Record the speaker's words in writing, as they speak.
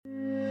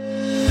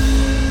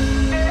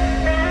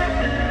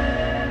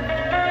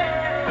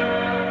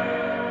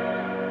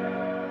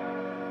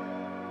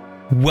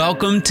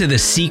Welcome to the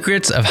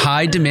Secrets of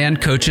High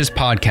Demand Coaches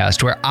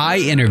podcast, where I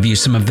interview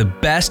some of the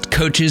best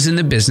coaches in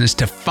the business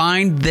to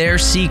find their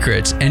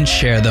secrets and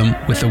share them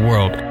with the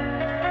world.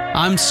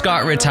 I'm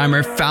Scott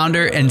Ritzheimer,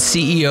 founder and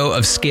CEO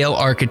of Scale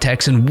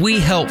Architects, and we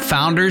help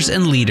founders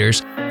and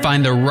leaders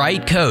find the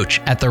right coach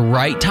at the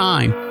right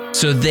time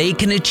so they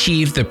can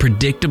achieve the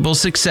predictable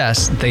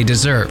success they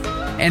deserve.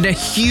 And a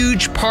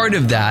huge part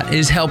of that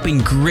is helping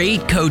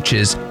great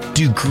coaches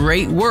do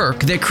great work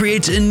that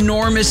creates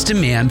enormous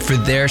demand for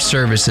their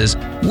services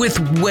with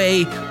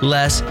way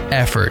less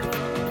effort.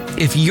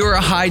 If you're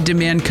a high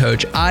demand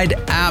coach, I'd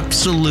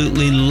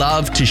absolutely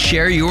love to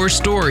share your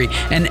story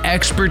and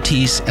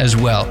expertise as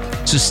well.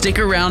 So stick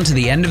around to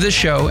the end of the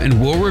show and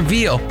we'll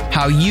reveal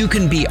how you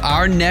can be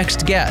our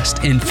next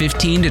guest in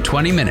 15 to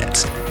 20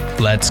 minutes.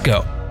 Let's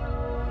go.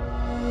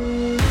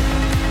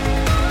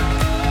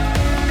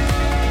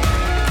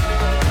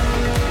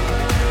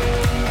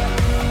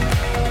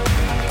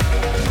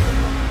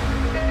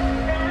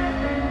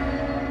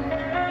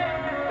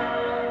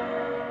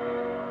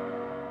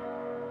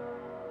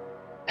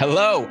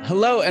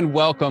 Hello, and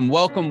welcome.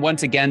 Welcome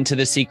once again to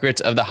the Secrets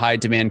of the High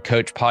Demand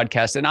Coach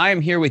podcast. And I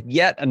am here with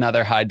yet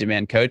another high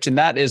demand coach, and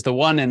that is the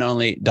one and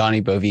only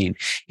Donnie Boivin.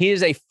 He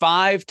is a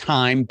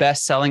 5-time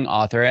best-selling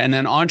author and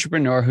an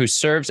entrepreneur who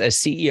serves as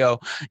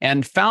CEO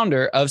and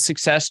founder of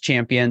Success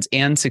Champions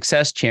and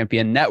Success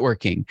Champion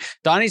Networking.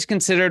 Donnie's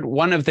considered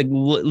one of the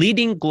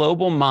leading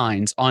global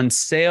minds on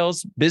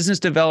sales, business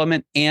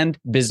development, and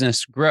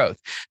business growth.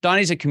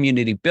 Donnie's a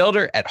community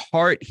builder. At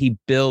heart, he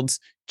builds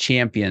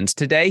champions.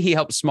 Today, he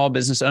helps small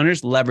business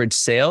owners leverage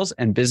sales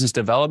and business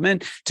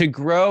development to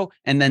grow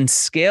and then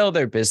scale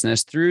their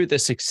business through the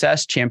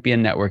Success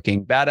Champion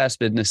Networking, Badass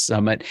Business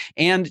Summit,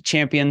 and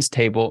Champions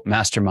Table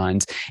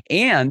Masterminds,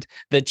 and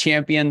the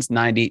Champions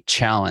 90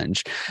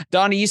 Challenge.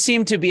 Donnie, you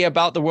seem to be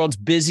about the world's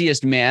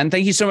busiest man.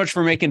 Thank you so much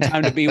for making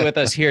time to be with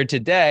us here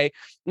today.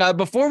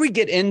 Before we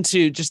get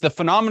into just the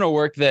phenomenal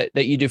work that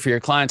you do for your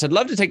clients, I'd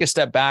love to take a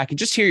step back and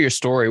just hear your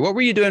story. What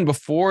were you doing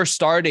before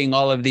starting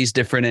all of these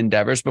different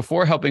endeavors,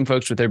 before helping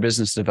folks with their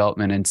business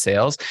development and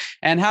sales?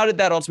 And how did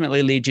that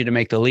ultimately lead you to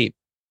make the leap?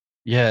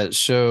 Yeah.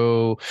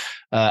 So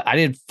I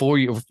did 4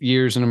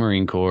 years in the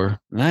Marine Corps,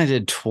 and I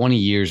did 20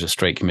 years of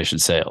straight commission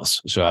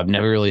sales. So I've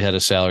never really had a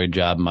salaried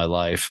job in my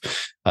life.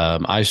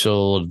 I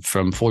sold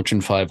from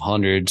Fortune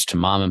 500s to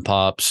mom and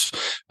pops.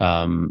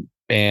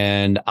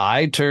 And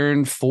I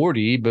turned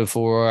 40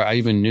 before I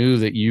even knew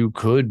that you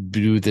could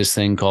do this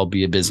thing called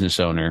be a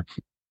business owner.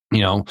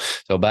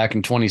 So back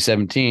in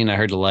 2017, I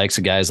heard the likes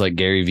of guys like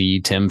Gary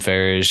Vee, Tim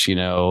Ferriss,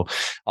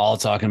 all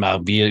talking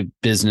about be a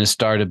business,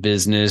 start a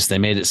business. They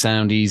made it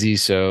sound easy.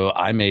 So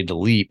I made the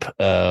leap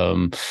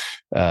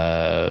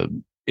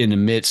in the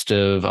midst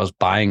of, I was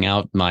buying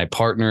out my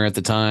partner at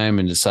the time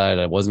and decided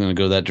I wasn't going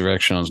to go that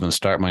direction. I was going to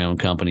start my own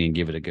company and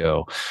give it a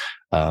go.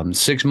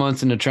 6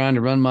 months into trying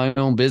to run my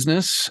own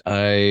business,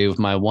 with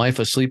my wife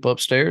asleep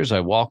upstairs, I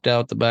walked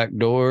out the back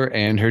door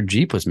and her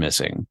Jeep was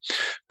missing.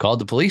 Called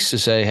the police to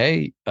say,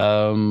 hey,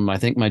 I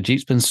think my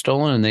Jeep's been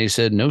stolen. And they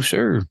said, no,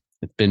 sir,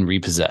 it's been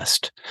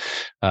repossessed.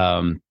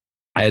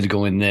 I had to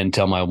go in then and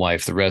tell my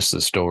wife the rest of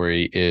the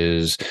story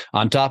is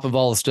on top of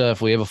all the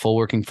stuff. We have a full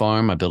working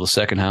farm. I built a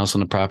second house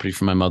on the property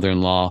for my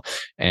mother-in-law,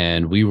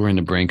 and we were in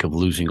the brink of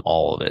losing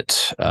all of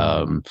it.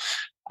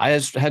 I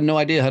just had no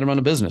idea how to run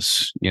a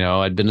business.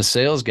 I'd been a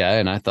sales guy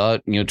and I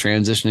thought,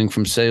 transitioning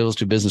from sales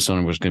to business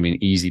owner was going to be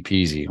an easy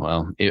peasy.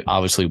 Well, it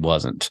obviously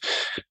wasn't.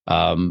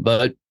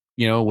 But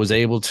was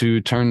able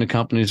to turn the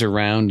companies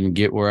around and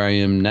get where I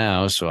am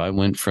now. So I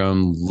went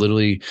from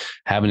literally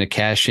having to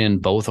cash in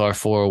both our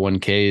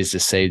 401ks to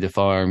save the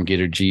farm,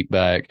 get our Jeep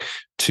back,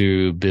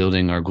 to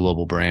building our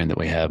global brand that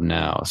we have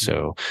now.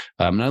 So,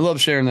 and I love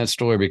sharing that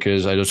story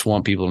because I just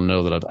want people to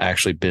know that I've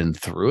actually been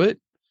through it.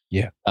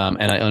 Yeah.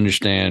 And I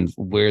understand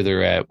where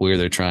they're at, where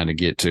they're trying to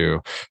get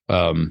to.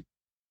 And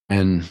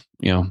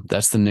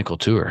that's the nickel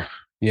tour.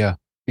 Yeah.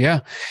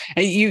 Yeah.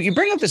 And you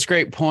bring up this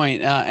great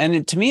point.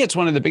 And to me, it's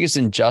one of the biggest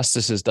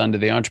injustices done to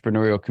the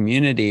entrepreneurial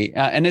community.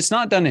 And it's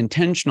not done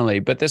intentionally,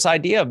 but this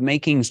idea of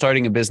making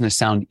starting a business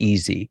sound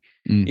easy.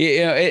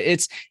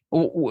 It's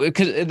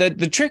because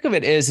the trick of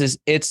it is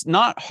it's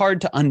not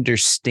hard to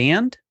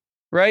understand,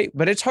 right?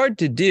 But it's hard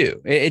to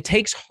do. It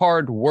takes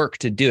hard work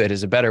to do it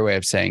is a better way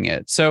of saying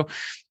it. So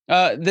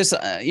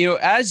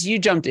as you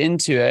jumped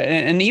into it,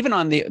 and even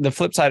on the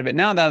flip side of it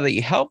now that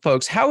you help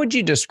folks, how would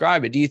you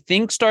describe it? Do you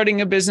think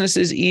starting a business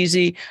is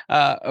easy?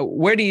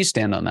 Where do you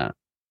stand on that?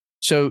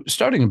 So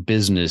starting a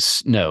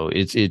business, no,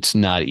 it's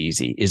not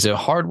easy. Is it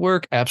hard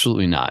work?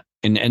 Absolutely not.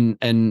 And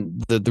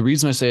the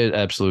reason I say it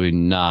absolutely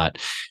not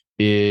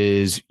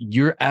is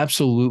you're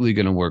absolutely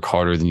going to work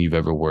harder than you've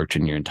ever worked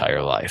in your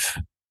entire life,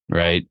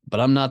 right?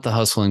 But I'm not the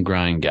hustle and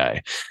grind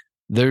guy.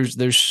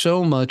 There's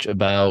so much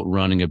about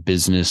running a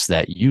business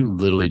that you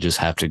literally just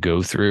have to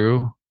go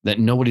through that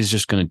nobody's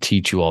just going to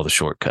teach you all the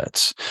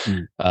shortcuts.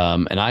 And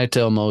I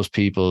tell most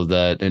people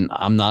that, and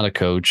I'm not a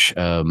coach,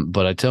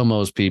 but I tell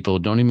most people,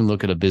 don't even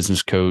look at a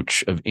business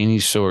coach of any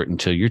sort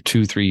until you're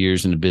 2-3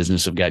 years into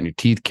business, have gotten your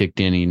teeth kicked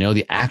in, and you know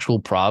the actual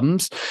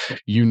problems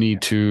you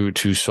need to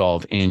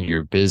solve in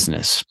your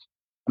business.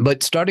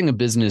 But starting a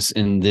business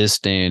in this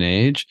day and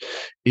age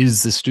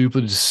is the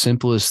stupidest,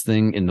 simplest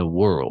thing in the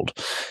world.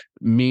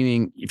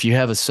 Meaning, if you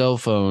have a cell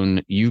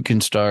phone, you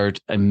can start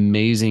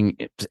amazing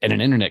and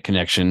an internet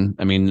connection.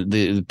 I mean,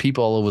 the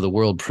people all over the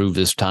world prove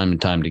this time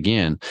and time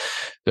again.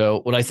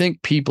 So what I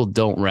think people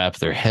don't wrap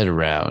their head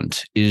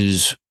around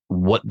is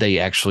what they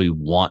actually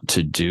want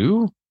to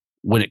do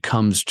when it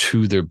comes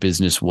to their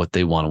business, what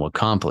they want to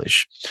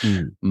accomplish.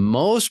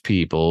 Most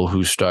people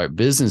who start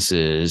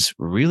businesses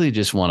really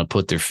just want to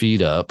put their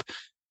feet up,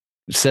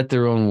 set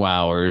their own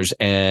hours,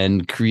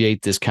 and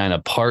create this kind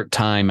of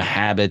part-time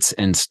habits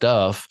and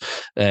stuff.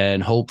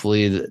 And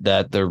hopefully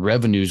that their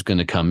revenue is going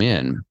to come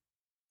in.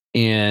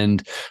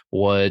 And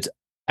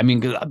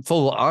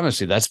full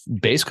honesty, that's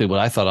basically what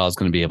I thought I was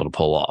going to be able to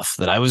pull off,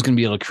 that I was going to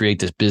be able to create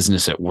this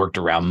business that worked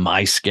around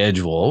my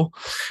schedule,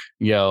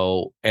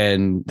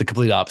 and the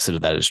complete opposite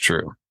of that is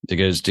true,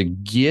 because to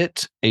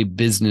get a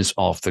business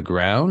off the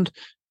ground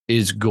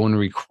is going to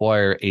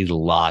require a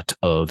lot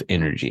of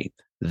energy.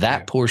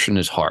 That portion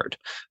is hard,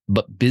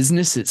 but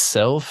business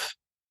itself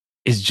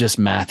is just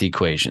math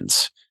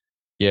equations.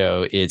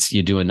 It's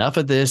you do enough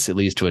of this, it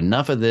leads to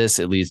enough of this,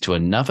 it leads to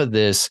enough of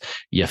this.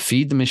 You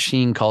feed the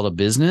machine called a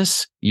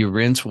business, you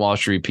rinse,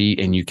 wash, repeat,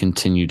 and you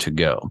continue to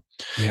go.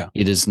 Yeah.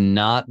 It is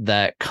not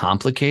that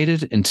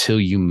complicated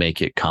until you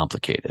make it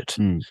complicated.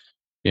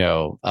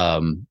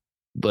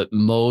 But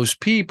most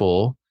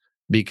people,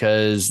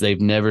 because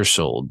they've never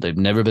sold, they've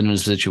never been in a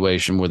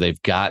situation where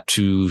they've got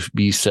to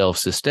be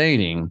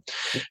self-sustaining,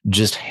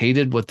 just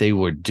hated what they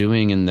were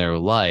doing in their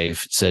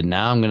life, said,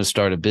 now I'm going to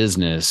start a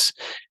business,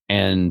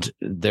 and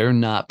they're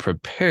not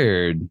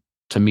prepared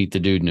to meet the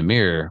dude in the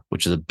mirror,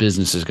 which the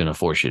business is going to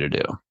force you to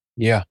do.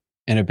 Yeah.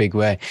 In a big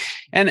way.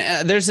 And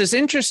there's this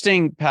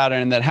interesting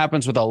pattern that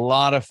happens with a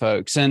lot of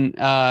folks. And,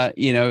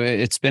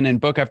 it's been in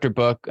book after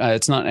book.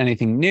 It's not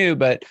anything new,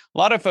 but a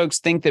lot of folks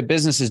think that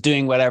business is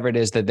doing whatever it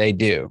is that they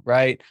do,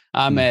 right?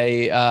 I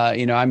make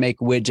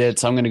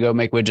widgets. I'm going to go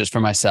make widgets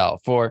for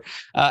myself.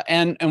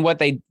 And what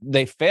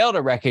they fail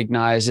to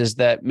recognize is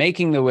that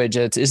making the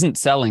widgets isn't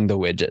selling the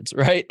widgets,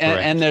 right?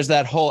 And there's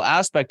that whole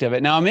aspect of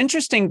it. Now, I'm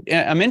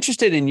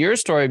interested in your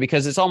story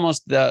because it's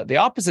almost the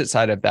opposite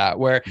side of that,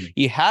 where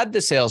you had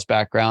the sales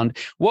background.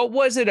 What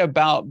was it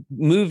about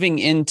moving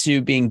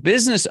into being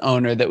business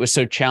owner that was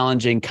so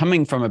challenging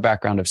coming from a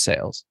background of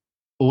sales?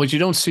 Well, what you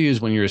don't see is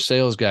when you're a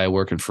sales guy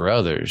working for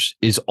others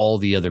is all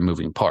the other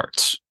moving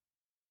parts.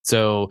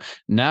 So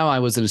now I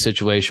was in a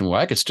situation where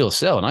I could still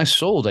sell, and I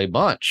sold a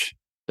bunch,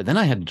 but then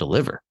I had to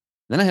deliver.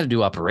 Then I had to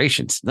do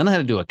operations. Then I had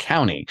to do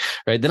accounting,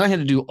 right? Then I had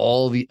to do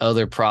all the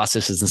other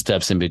processes and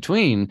steps in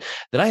between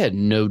that I had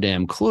no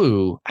damn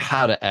clue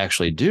how to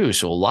actually do.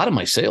 So a lot of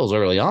my sales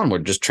early on were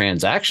just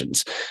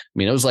transactions. I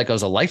mean, it was like I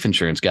was a life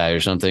insurance guy or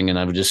something, and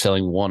I was just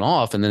selling one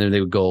off, and then they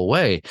would go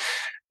away.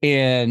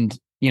 And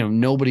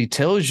nobody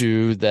tells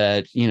you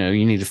that, you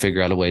need to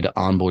figure out a way to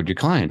onboard your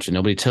clients. And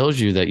nobody tells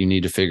you that you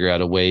need to figure out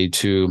a way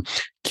to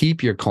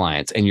keep your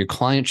clients, and your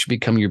clients should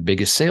become your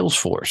biggest sales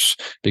force,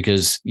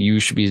 because you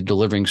should be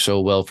delivering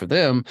so well for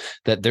them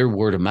that their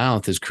word of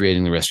mouth is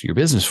creating the rest of your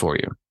business for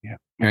you. Yeah.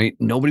 Right.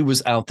 Nobody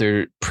was out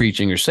there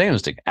preaching or saying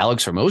this.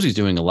 Alex Hormozi's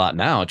doing a lot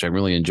now, which I'm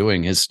really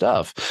enjoying his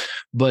stuff.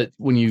 But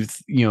when you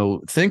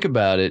think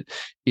about it,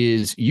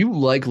 is you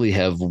likely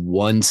have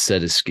one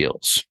set of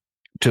skills.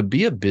 To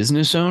be a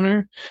business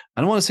owner,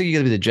 I don't want to say you got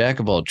to be the jack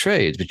of all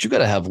trades, but you got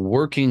to have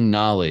working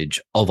knowledge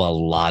of a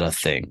lot of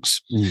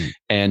things.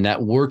 And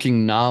that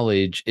working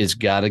knowledge is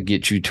got to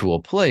get you to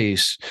a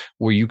place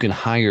where you can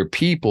hire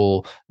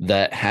people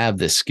that have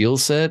the skill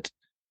set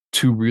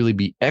to really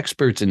be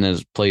experts in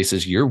those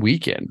places you're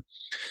weak in.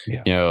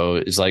 Yeah.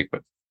 It's like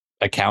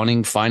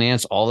accounting,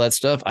 finance, all that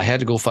stuff. I had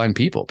to go find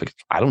people because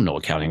I don't know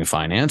accounting and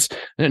finance. I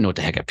didn't know what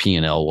the heck a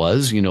P&L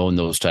was, and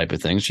those type of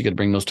things. You got to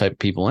bring those type of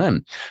people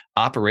in.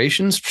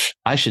 Operations,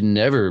 I should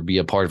never be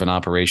a part of an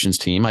operations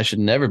team. I should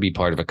never be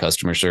part of a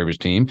customer service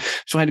team.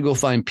 So I had to go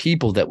find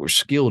people that were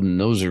skilled in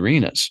those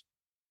arenas.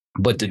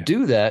 But to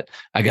do that,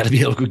 I got to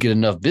be able to get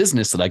enough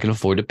business that I can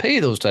afford to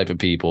pay those type of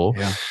people.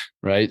 Yeah.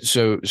 Right.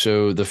 So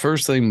the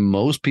first thing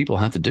most people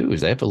have to do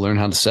is they have to learn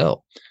how to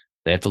sell.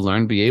 They have to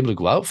learn to be able to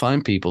go out,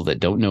 find people that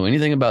don't know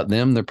anything about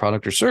them, their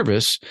product or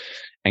service,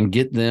 and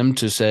get them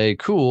to say,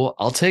 cool,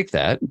 I'll take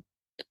that.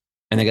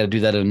 And they got to do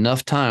that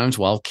enough times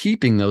while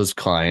keeping those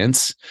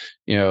clients,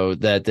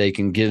 that they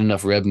can get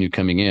enough revenue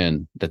coming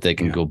in that they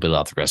can go build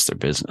out the rest of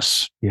their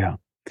business. Yeah.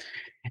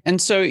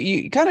 And so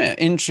you kind of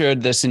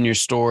introed this in your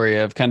story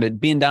of kind of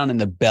being down in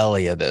the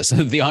belly of this,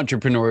 the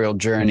entrepreneurial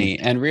journey,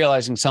 and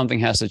realizing something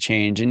has to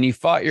change. And you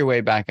fought your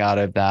way back out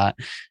of that.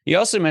 You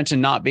also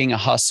mentioned not being a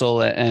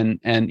hustle and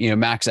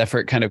max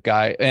effort kind of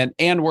guy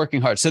and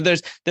working hard. So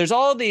there's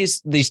all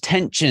these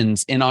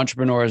tensions in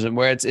entrepreneurism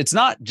where it's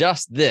not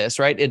just this,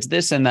 right? It's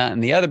this and that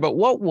and the other. But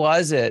what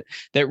was it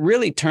that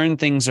really turned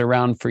things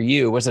around for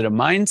you? Was it a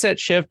mindset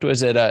shift?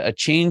 Was it a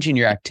change in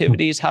your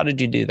activities? How did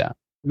you do that?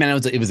 Man,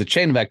 it was a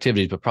chain of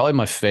activities, but probably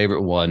my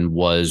favorite one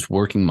was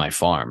working my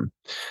farm.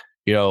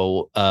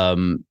 There's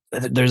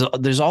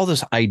all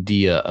this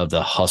idea of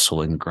the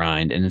hustle and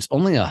grind, and it's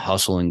only a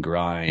hustle and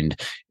grind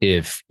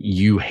if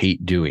you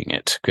hate doing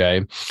it.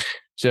 Okay.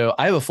 So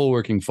I have a full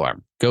working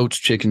farm, goats,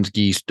 chickens,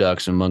 geese,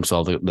 ducks, amongst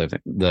all the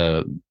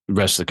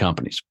rest of the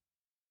companies.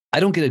 I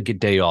don't get a good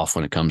day off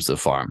when it comes to the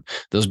farm.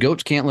 Those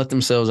goats can't let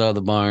themselves out of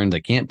the barn. They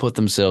can't put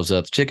themselves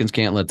up. The chickens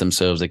can't let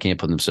themselves. They can't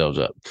put themselves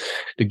up.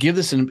 To give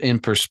this in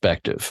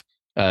perspective,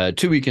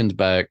 2 weekends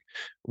back,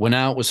 went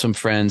out with some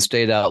friends,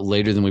 stayed out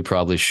later than we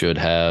probably should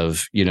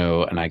have,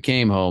 and I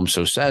came home.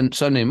 So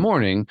Sunday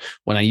morning,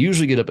 when I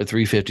usually get up at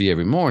 3:50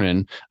 every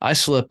morning, I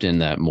slept in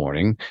that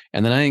morning,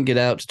 and then I didn't get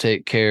out to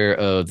take care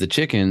of the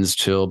chickens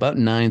till about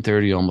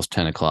 9:30, almost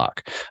 10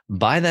 o'clock.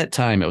 By that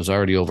time, it was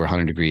already over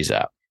 100 degrees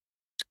out.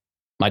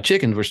 My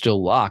chickens were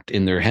still locked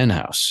in their hen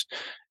house,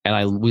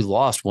 and we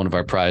lost one of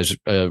our prize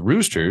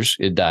roosters.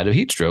 It died of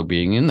heat stroke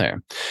being in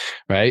there,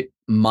 right?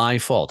 My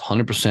fault,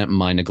 100%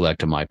 my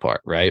neglect on my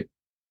part, right?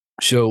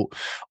 So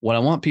what I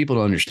want people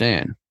to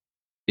understand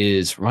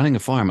is running a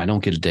farm, I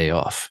don't get a day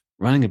off.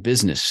 Running a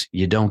business,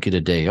 you don't get a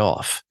day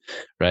off,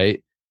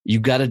 right? You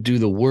got to do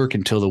the work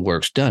until the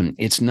work's done.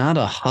 It's not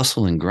a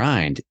hustle and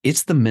grind.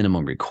 It's the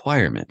minimum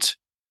requirement.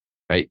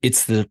 Right?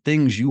 It's the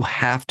things you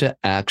have to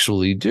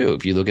actually do.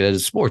 If you look at it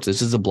as sports,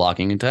 this is the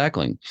blocking and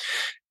tackling.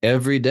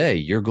 Every day,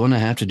 you're going to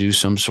have to do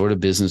some sort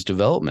of business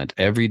development.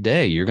 Every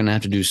day, you're going to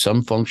have to do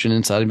some function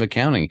inside of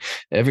accounting.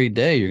 Every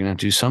day, you're going to have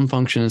to do some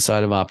function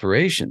inside of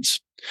operations,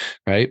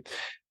 right?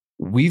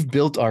 We've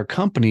built our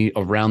company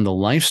around the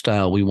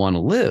lifestyle we want to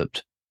live,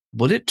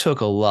 but it took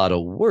a lot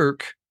of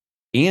work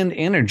and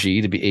energy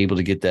to be able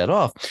to get that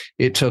off.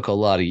 It took a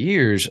lot of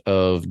years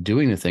of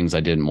doing the things I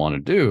didn't want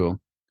to do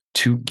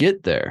to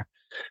get there.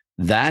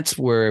 That's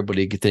where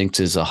everybody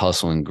thinks is a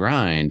hustle and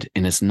grind.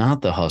 And it's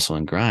not the hustle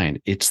and grind.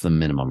 It's the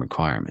minimum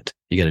requirement.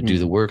 You got to do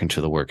the work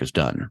until the work is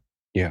done.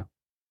 Yeah.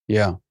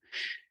 Yeah.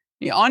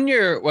 On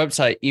your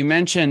website, you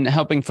mentioned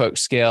helping folks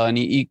scale, and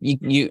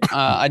you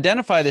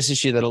identify this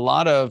issue that a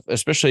lot of,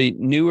 especially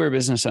newer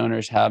business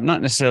owners have,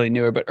 not necessarily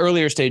newer, but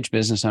earlier stage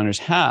business owners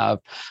have,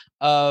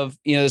 of,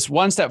 this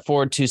one step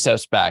forward, two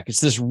steps back.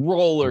 It's this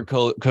roller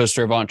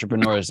coaster of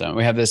entrepreneurism.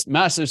 We have this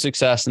massive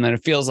success, and then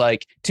it feels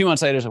like 2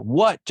 months later,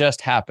 what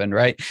just happened,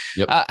 right?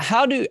 Yep.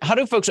 How do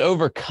folks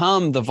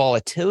overcome the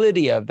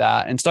volatility of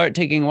that and start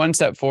taking one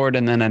step forward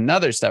and then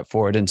another step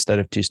forward instead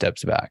of two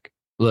steps back?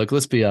 Look,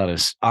 let's be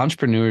honest.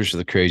 Entrepreneurs are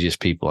the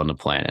craziest people on the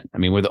planet. I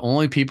mean, we're the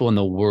only people in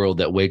the world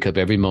that wake up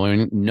every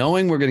morning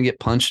knowing we're going to get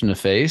punched in the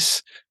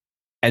face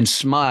and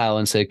smile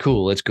and say,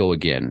 cool, let's go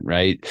again,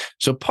 right?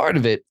 So part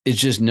of it is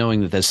just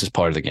knowing that this is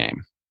part of the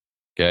game,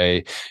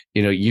 okay?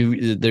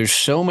 There's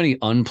so many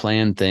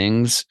unplanned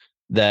things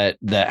that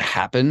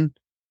happen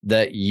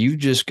that you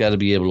just got to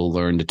be able to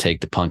learn to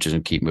take the punches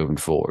and keep moving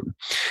forward.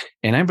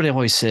 And everybody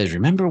always says,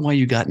 remember why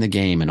you got in the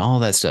game and all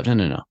that stuff.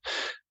 No.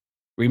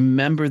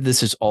 Remember,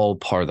 this is all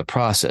part of the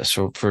process.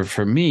 So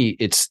for me,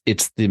 it's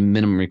the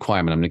minimum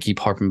requirement. I'm going to keep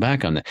harping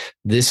back on that.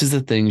 This is the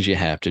things you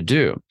have to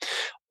do.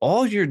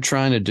 All you're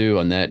trying to do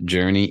on that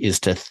journey is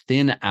to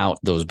thin out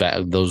those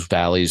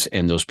valleys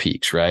and those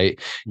peaks, right?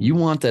 You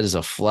want that as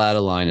a flat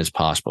a line as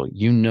possible.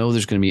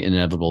 There's going to be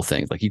inevitable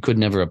things. Like you could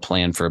never have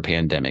planned for a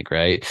pandemic,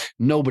 right?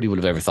 Nobody would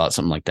have ever thought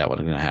something like that was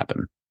going to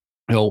happen.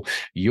 So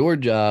your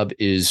job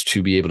is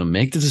to be able to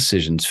make the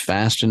decisions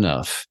fast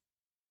enough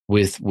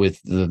with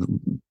the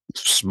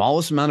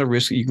smallest amount of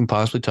risk that you can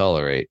possibly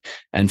tolerate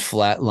and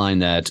flatline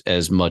that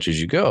as much as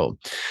you go.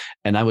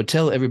 And I would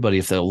tell everybody,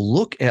 if they'll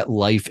look at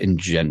life in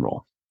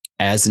general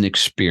as an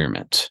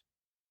experiment,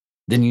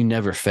 then you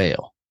never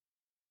fail,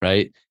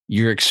 right?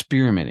 You're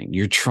experimenting.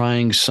 You're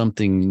trying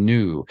something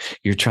new.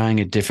 You're trying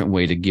a different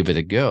way to give it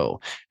a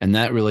go. And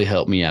that really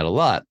helped me out a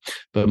lot.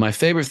 But my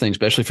favorite thing,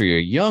 especially for your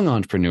young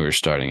entrepreneurs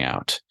starting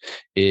out,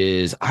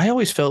 is I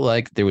always felt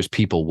like there was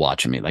people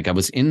watching me. Like I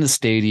was in the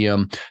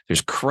stadium,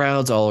 there's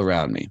crowds all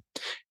around me.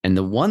 And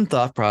the one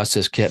thought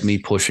process kept me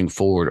pushing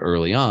forward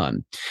early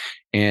on.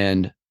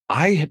 And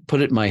I had put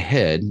it in my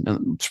head,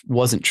 it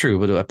wasn't true,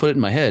 but I put it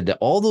in my head that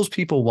all those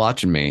people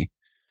watching me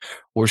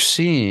were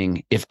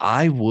seeing if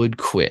I would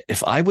quit,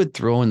 if I would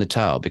throw in the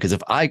towel, because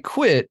if I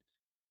quit,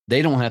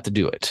 they don't have to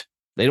do it.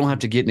 They don't have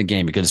to get in the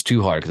game because it's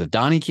too hard. Because if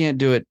Donnie can't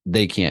do it,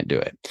 they can't do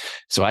it.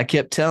 So I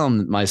kept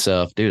telling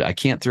myself, dude, I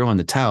can't throw in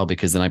the towel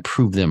because then I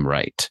prove them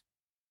right.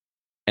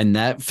 And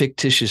that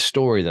fictitious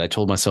story that I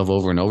told myself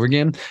over and over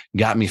again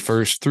got me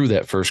through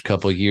that first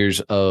couple of years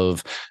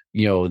of,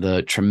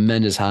 the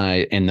tremendous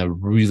high and the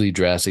really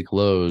drastic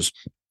lows.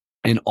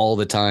 And all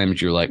the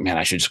times you're like, man,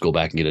 I should just go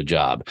back and get a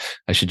job.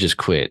 I should just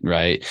quit,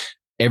 right?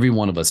 Every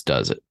one of us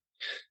does it.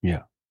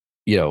 Yeah.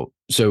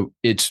 So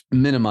it's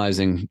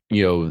minimizing,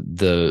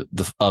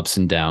 the ups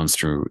and downs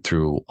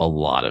through a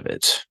lot of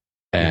it.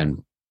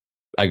 And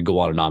I could go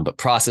on and on, but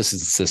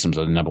processes and systems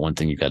are the number one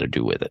thing you got to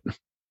do with it.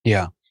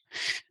 Yeah.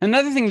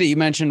 Another thing that you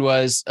mentioned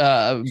was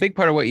a big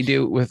part of what you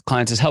do with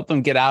clients is help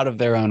them get out of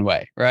their own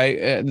way,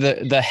 right?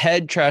 The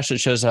head trash that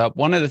shows up.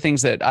 One of the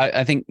things that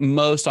I think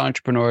most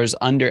entrepreneurs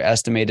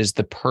underestimate is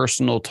the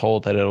personal toll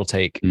that it'll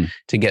take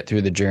to get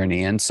through the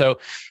journey. And so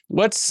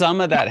what's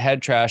some of that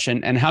head trash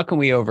and how can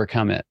we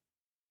overcome it?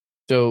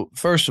 So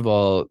first of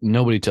all,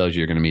 nobody tells you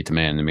you're going to meet the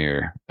man in the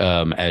mirror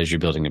as you're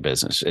building a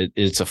business.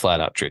 It's a flat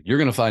out truth. You're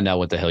going to find out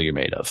what the hell you're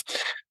made of.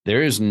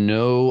 There is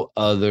no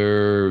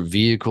other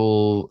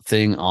vehicle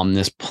thing on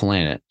this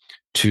planet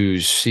to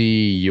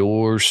see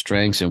your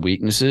strengths and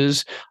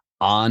weaknesses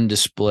on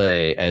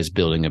display as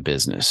building a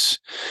business.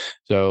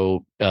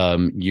 So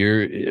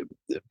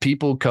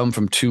people come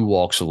from two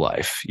walks of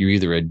life. You're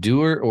either a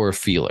doer or a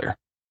feeler.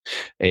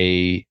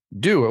 A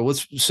doer,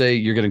 let's say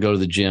you're going to go to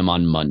the gym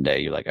on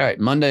Monday. You're like, all right,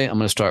 Monday, I'm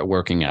going to start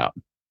working out.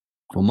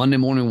 Well, Monday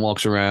morning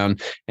walks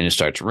around and it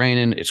starts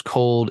raining. It's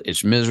cold.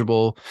 It's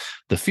miserable.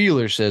 The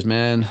feeler says,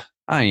 man,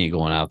 I ain't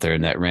going out there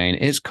in that rain.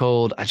 It's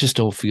cold. I just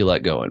don't feel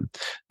like going.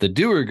 The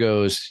doer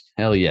goes,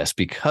 hell yes,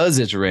 because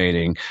it's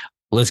raining.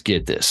 Let's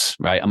get this,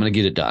 right? I'm going to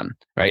get it done,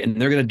 right? And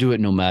they're going to do it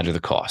no matter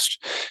the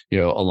cost,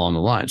 along the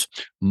lines.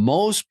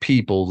 Most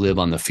people live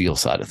on the feel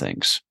side of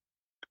things.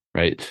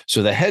 Right.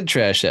 So the head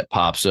trash that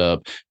pops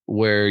up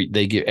where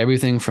they get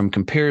everything from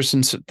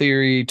comparison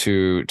theory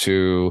to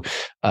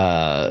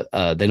they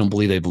don't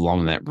believe they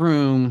belong in that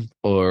room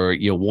or,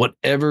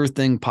 whatever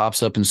thing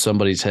pops up in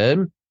somebody's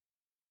head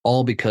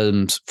all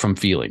becomes from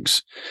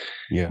feelings.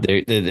 Yeah.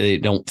 They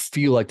don't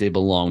feel like they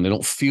belong. They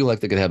don't feel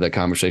like they could have that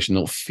conversation.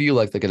 They don't feel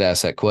like they could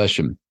ask that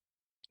question.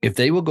 If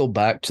they will go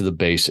back to the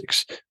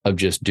basics of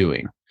just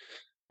doing,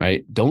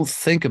 right? Don't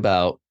think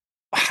about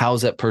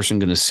how's that person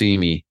going to see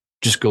me.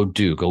 Just go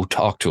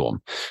talk to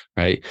them,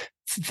 right?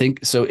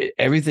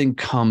 Everything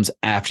comes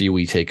after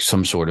we take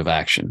some sort of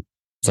action.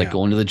 It's like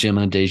going to the gym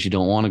on days you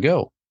don't want to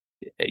go.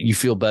 You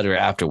feel better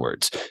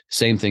afterwards.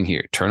 Same thing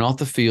here. Turn off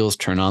the feels,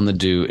 turn on the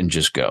do, and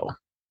just go.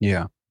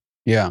 Yeah.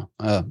 Yeah.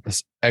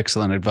 That's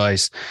excellent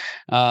advice.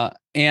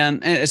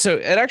 And so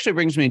it actually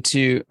brings me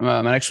to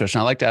my next question.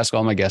 I like to ask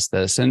all my guests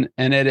this, and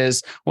it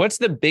is, what's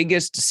the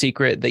biggest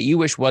secret that you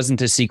wish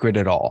wasn't a secret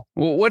at all?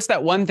 What's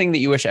that one thing that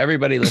you wish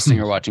everybody listening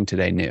or watching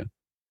today knew?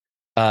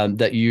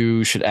 That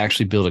you should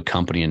actually build a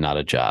company and not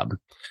a job.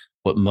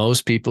 What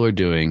most people are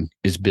doing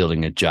is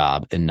building a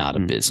job and not a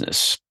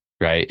business,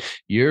 right?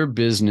 Your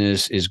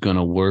business is going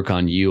to work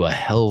on you a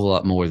hell of a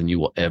lot more than you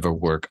will ever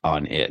work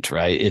on it,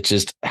 right? It's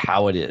just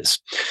how it is.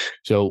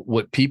 So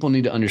what people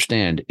need to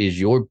understand is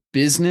your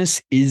business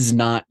is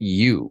not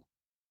you.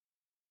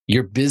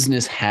 Your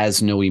business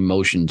has no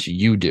emotions.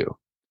 You do.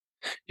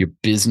 Your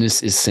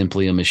business is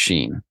simply a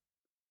machine.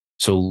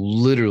 So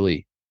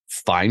literally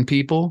find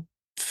people,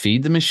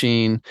 feed the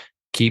machine,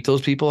 keep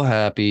those people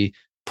happy,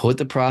 put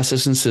the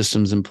process and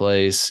systems in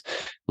place,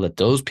 let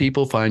those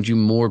people find you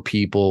more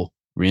people,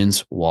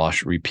 rinse,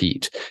 wash,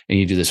 repeat. And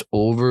you do this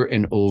over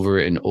and over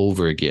and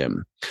over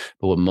again.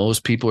 But what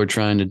most people are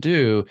trying to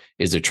do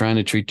is they're trying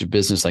to treat their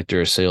business like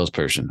they're a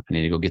salesperson. I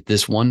need to go get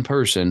this one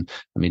person.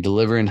 Let me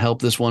deliver and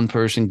help this one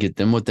person, get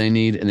them what they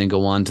need, and then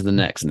go on to the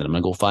next. And then I'm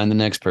going to go find the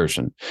next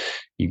person.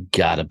 You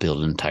got to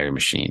build an entire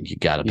machine. You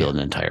got to build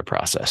an entire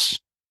process.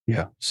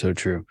 Yeah, so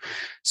true.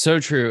 So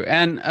true.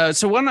 And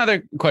so one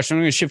other question,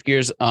 I'm going to shift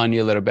gears on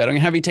you a little bit. I'm going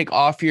to have you take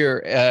off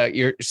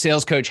your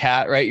sales coach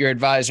hat, right? Your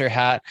advisor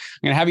hat.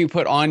 I'm going to have you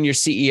put on your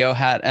CEO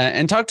hat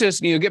and talk to us,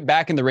 get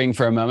back in the ring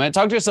for a moment.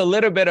 Talk to us a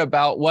little bit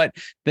about what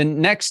the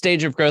next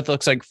stage of growth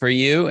looks like for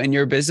you and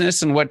your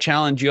business and what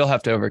challenge you'll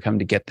have to overcome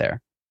to get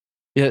there.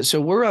 Yeah,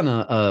 so we're on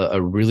a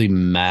really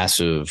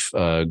massive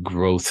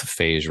growth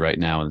phase right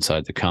now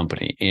inside the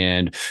company.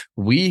 And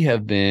we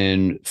have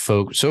been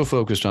so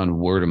focused on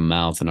word of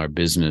mouth in our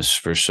business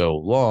for so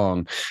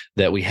long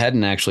that we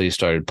hadn't actually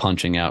started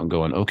punching out and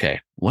going,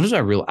 okay, what is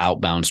our real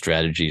outbound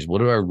strategies?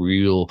 What are our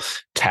real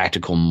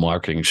tactical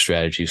marketing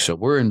strategies? So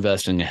we're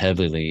investing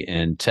heavily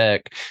in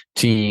tech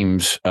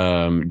teams,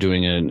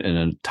 doing an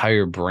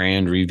entire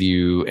brand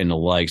review and the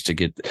likes to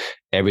get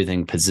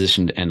everything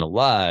positioned and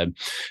alive.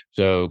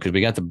 So, because we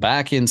got the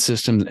back end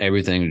systems,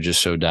 everything is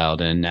just so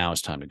dialed in. Now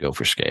it's time to go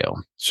for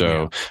scale.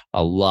 So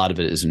a lot of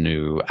it is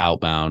new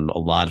outbound. A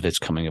lot of it's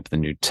coming up with the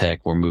new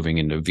tech. We're moving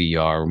into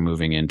VR. We're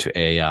moving into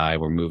AI.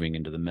 We're moving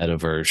into the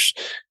metaverse.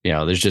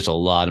 There's just a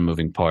lot of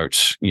moving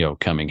parts,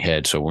 coming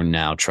ahead. So we're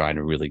now trying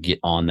to really get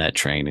on that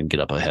train and get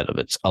up ahead of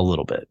it a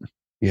little bit.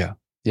 Yeah.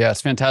 Yeah,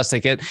 it's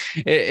fantastic.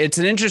 It's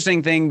an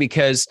interesting thing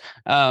because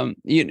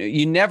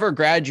you never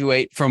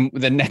graduate from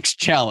the next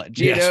challenge.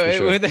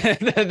 Sure.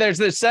 There's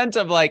this sense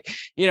of like,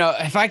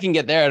 if I can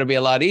get there, it'll be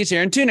a lot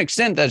easier. And to an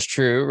extent, that's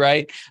true,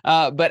 right?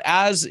 But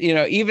as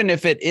even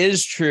if it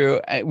is true,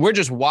 we're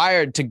just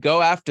wired to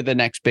go after the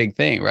next big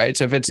thing, right?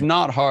 So if it's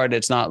not hard,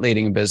 it's not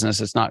leading a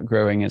business, it's not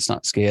growing, it's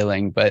not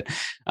scaling, but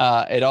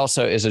it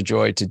also is a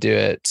joy to do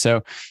it.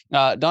 So,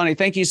 Donnie,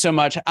 thank you so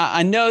much.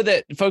 I know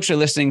that folks are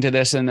listening to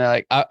this and they're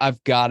like,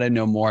 I've got to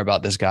know more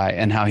about this guy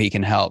and how he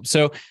can help.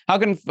 So how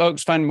can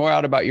folks find more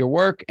out about your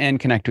work and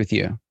connect with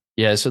you?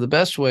 Yeah. So the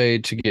best way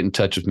to get in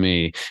touch with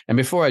me, and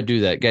before I do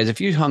that, guys, if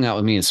you hung out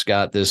with me and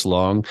Scott this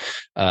long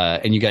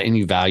and you got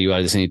any value out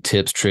of this, any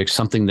tips, tricks,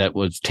 something that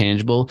was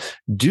tangible,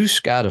 do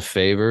Scott a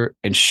favor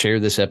and share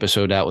this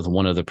episode out with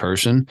one other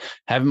person.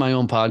 Having my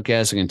own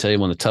podcast, I can tell you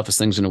one of the toughest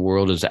things in the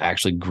world is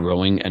actually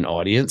growing an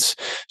audience.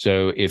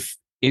 So if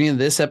any of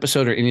this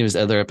episode or any of his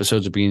other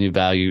episodes of Being of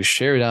Value,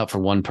 share it out for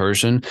one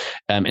person.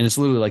 And it's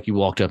literally like you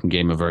walked up and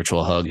gave him a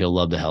virtual hug. He'll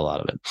love the hell out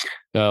of it.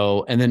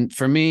 So, and then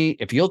for me,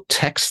 if you'll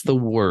text the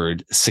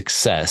word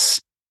success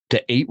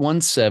to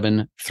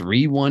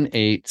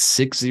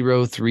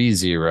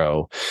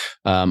 817-318-6030,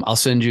 I'll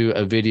send you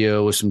a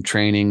video with some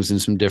trainings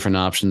and some different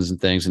options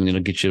and things, and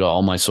it'll get you to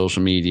all my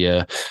social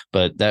media.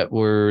 But that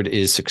word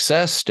is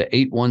success to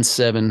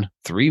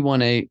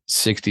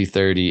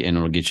 817-318-6030, and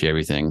it'll get you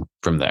everything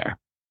from there.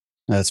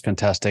 That's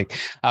fantastic.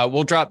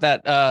 We'll drop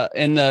that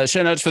in the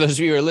show notes for those of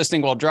you who are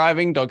listening while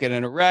driving. Don't get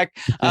in a wreck.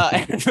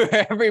 And for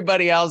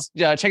everybody else,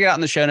 check it out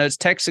in the show notes.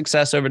 Text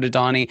success over to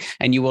Donnie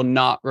and you will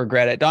not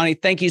regret it. Donnie,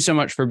 thank you so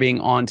much for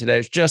being on today.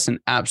 It's just an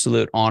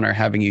absolute honor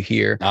having you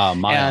here.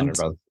 My honor,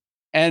 brother.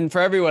 And for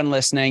everyone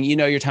listening,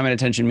 your time and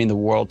attention mean the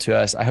world to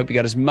us. I hope you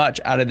got as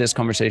much out of this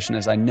conversation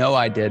as I know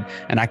I did.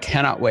 And I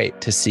cannot wait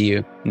to see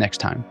you next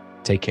time.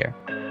 Take care.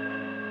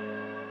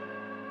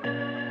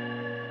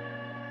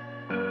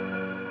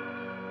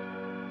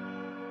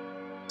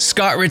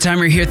 Scott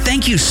Ritzheimer here.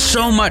 Thank you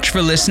so much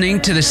for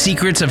listening to the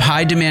Secrets of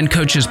High Demand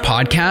Coaches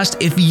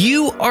podcast. If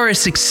you are a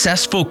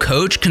successful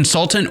coach,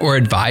 consultant, or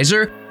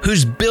advisor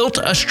who's built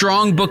a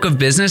strong book of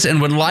business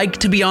and would like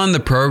to be on the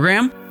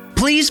program,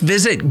 please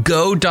visit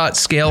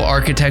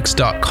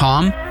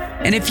go.scalearchitects.com.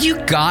 And if you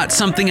got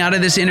something out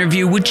of this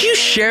interview, would you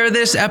share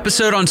this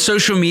episode on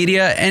social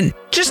media and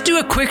just do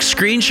a quick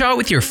screenshot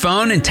with your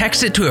phone and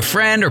text it to a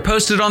friend or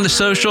post it on the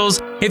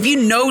socials? If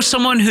you know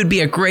someone who'd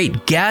be a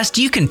great guest,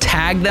 you can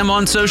tag them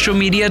on social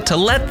media to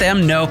let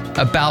them know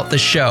about the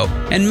show.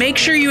 And make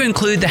sure you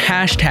include the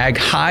hashtag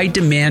High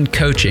Demand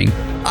Coaching.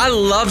 I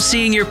love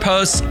seeing your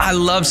posts. I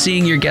love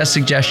seeing your guest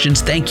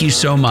suggestions. Thank you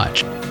so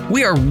much.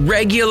 We are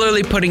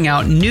regularly putting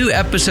out new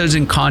episodes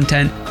and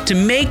content. To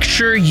make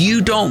sure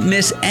you don't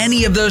miss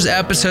any of those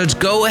episodes,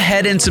 go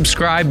ahead and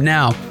subscribe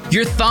now.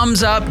 Your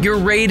thumbs up, your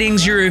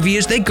ratings, your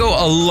reviews, they go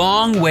a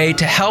long way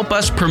to help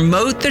us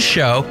promote the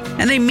show,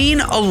 and they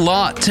mean a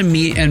lot to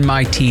me and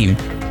my team.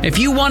 If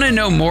you want to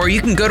know more,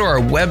 you can go to our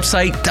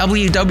website,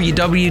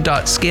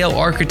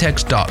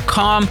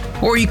 www.scalearchitects.com,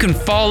 or you can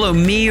follow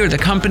me or the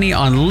company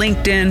on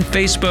LinkedIn,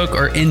 Facebook,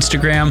 or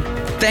Instagram.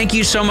 Thank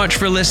you so much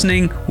for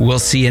listening. We'll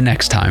see you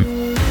next time.